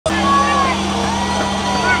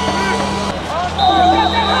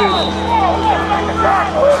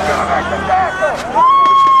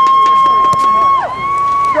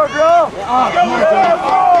Wrap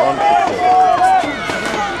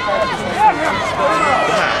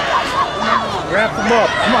them up.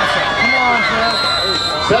 Come on, Seth. Come on, Seth.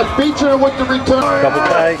 Seth Beecher with the return. Double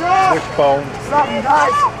tight. Wishbone. Something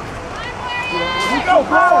nice. Go,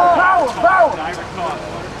 power.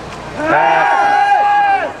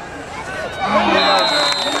 Pass.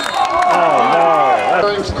 Oh,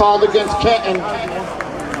 no. That's called against Canton.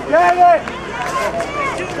 Get it.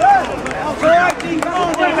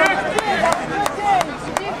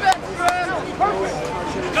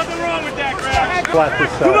 Nothing wrong with that, Greg. Flat this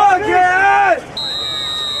Come side. on, get it.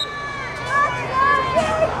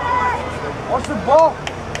 What's the ball?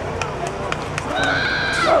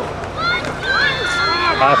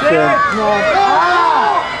 Option.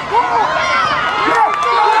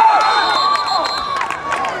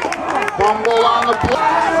 Fumble on the play.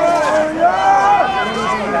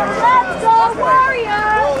 Let's go,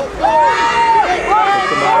 Warriors!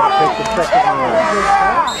 Take the second man.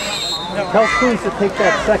 Tell Coons to take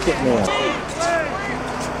that second man.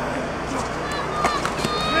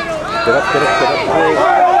 Get up.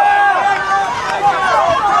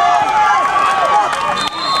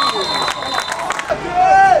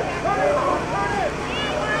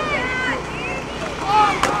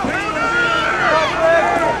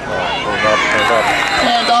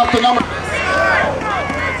 Hand off the number.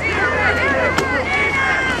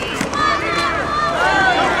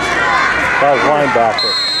 That was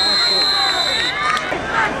linebacker.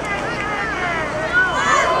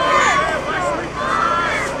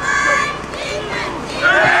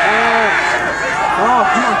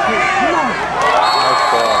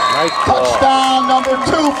 Nice ball. Touchdown number 2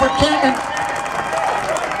 for Canton.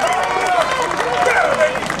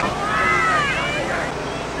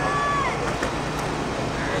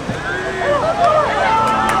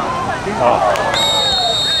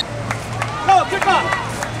 Go, kick off.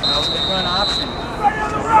 They run option.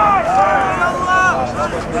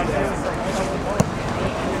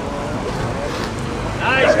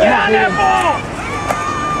 Nice, get on that ball.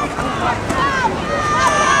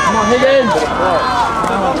 Come on, hit in.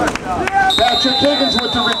 Patrick Higgins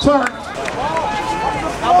with the return.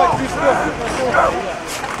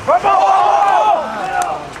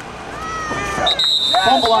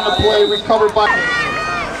 Fumble on the play, recovered by.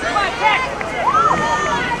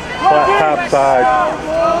 Flat top side.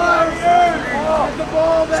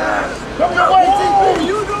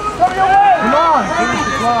 Come on, finish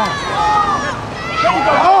the clock.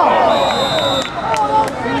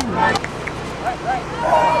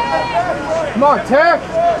 Come on, Tech.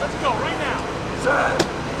 Let's go right now.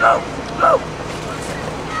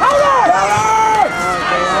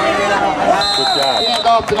 Good job. Hand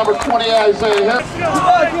off to number 20, Isaiah Hill.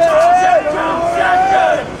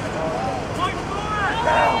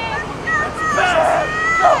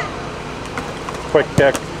 Quick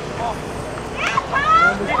kick.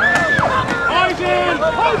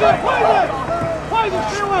 Poison,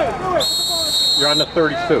 stay away. You're on the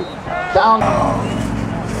 32. Down.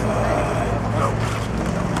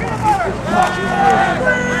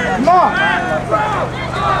 Come on.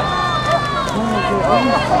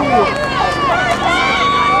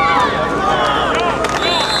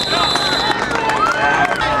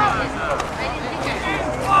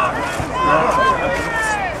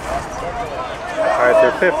 All right,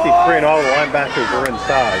 they're 53 and all the linebackers are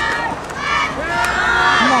inside.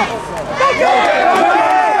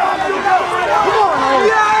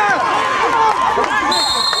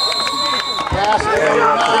 Pass Yeah, you're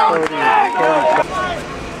on the 30.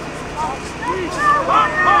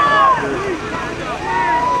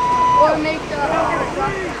 Or make the...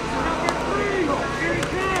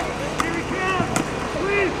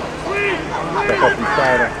 Step up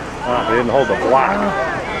inside. They didn't hold the block.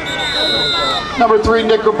 Number 3,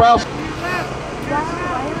 Nick Grabowski.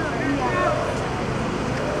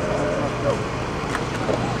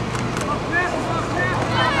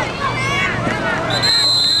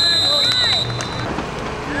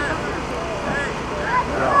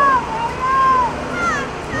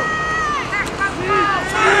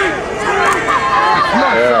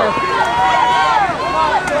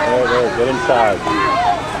 There, get inside.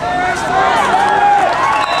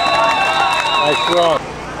 Nice run.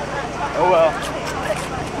 Oh well.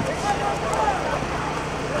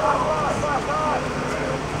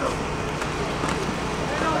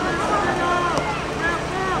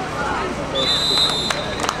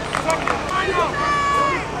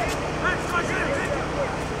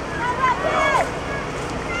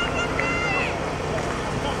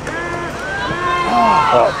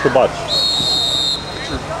 Oh, too much.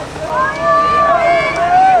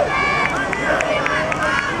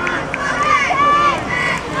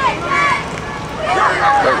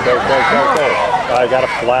 Go. I got a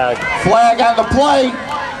flag. Flag on the play.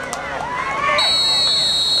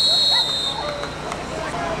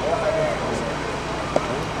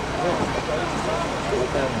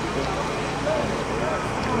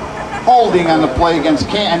 Holding on the play against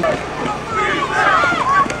Canton.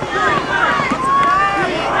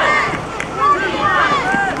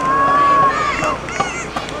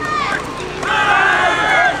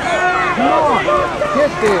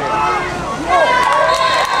 Get there.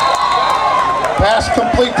 Pass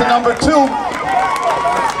complete to number 2.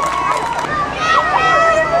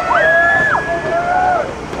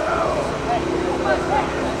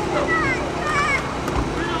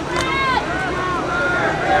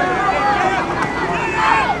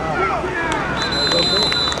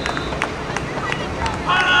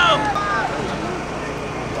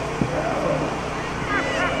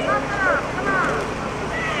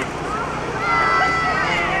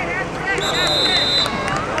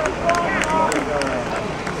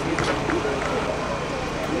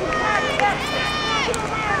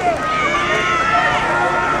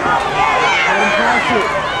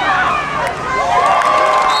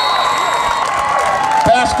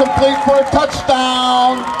 Pass complete for a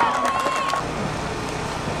touchdown.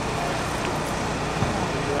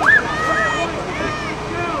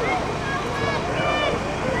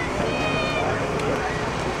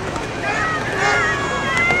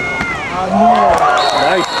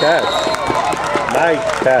 Nice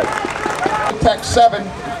catch. Tech 7.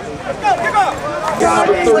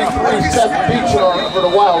 Number 33, Seth Beecher for the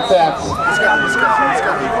Wildcats.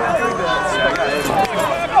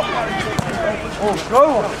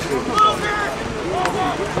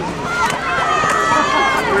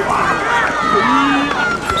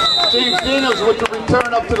 James Daniels with the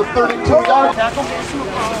return up to the 32-yard.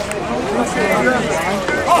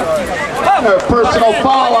 Personal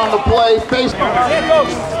foul on the play. Face.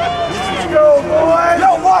 Go, boy. Yo,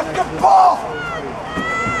 watch the ball.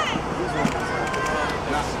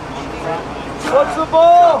 What's the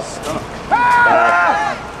ball?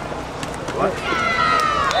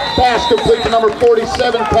 Pass complete to number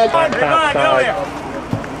 47, Peck.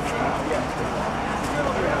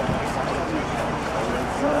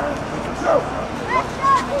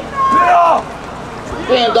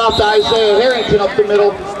 Hand off to Isaiah Harrington up the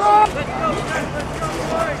middle.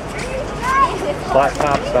 Flat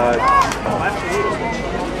top side.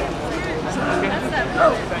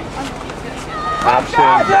 Option.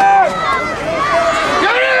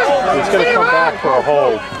 It's going to come back for a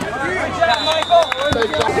hold.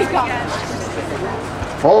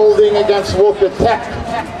 Holding against Wolcott Tech.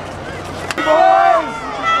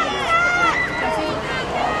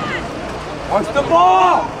 What's the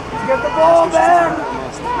ball? Get the ball back.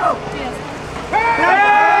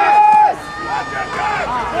 Pass!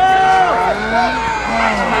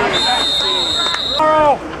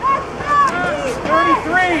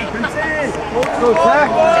 33. Go, Tech.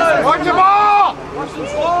 Watch the ball. Watch the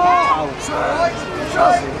ball.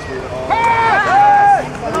 Pass!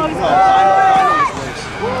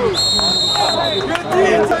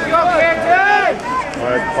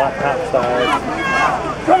 Alright, flat top side.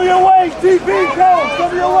 Come your way, DP, go!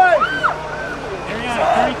 Come your way! Ariana,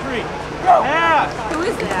 33. Go! Who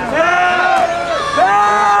is that? Pass!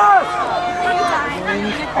 Pass!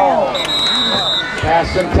 Pass! Pass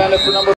intended for number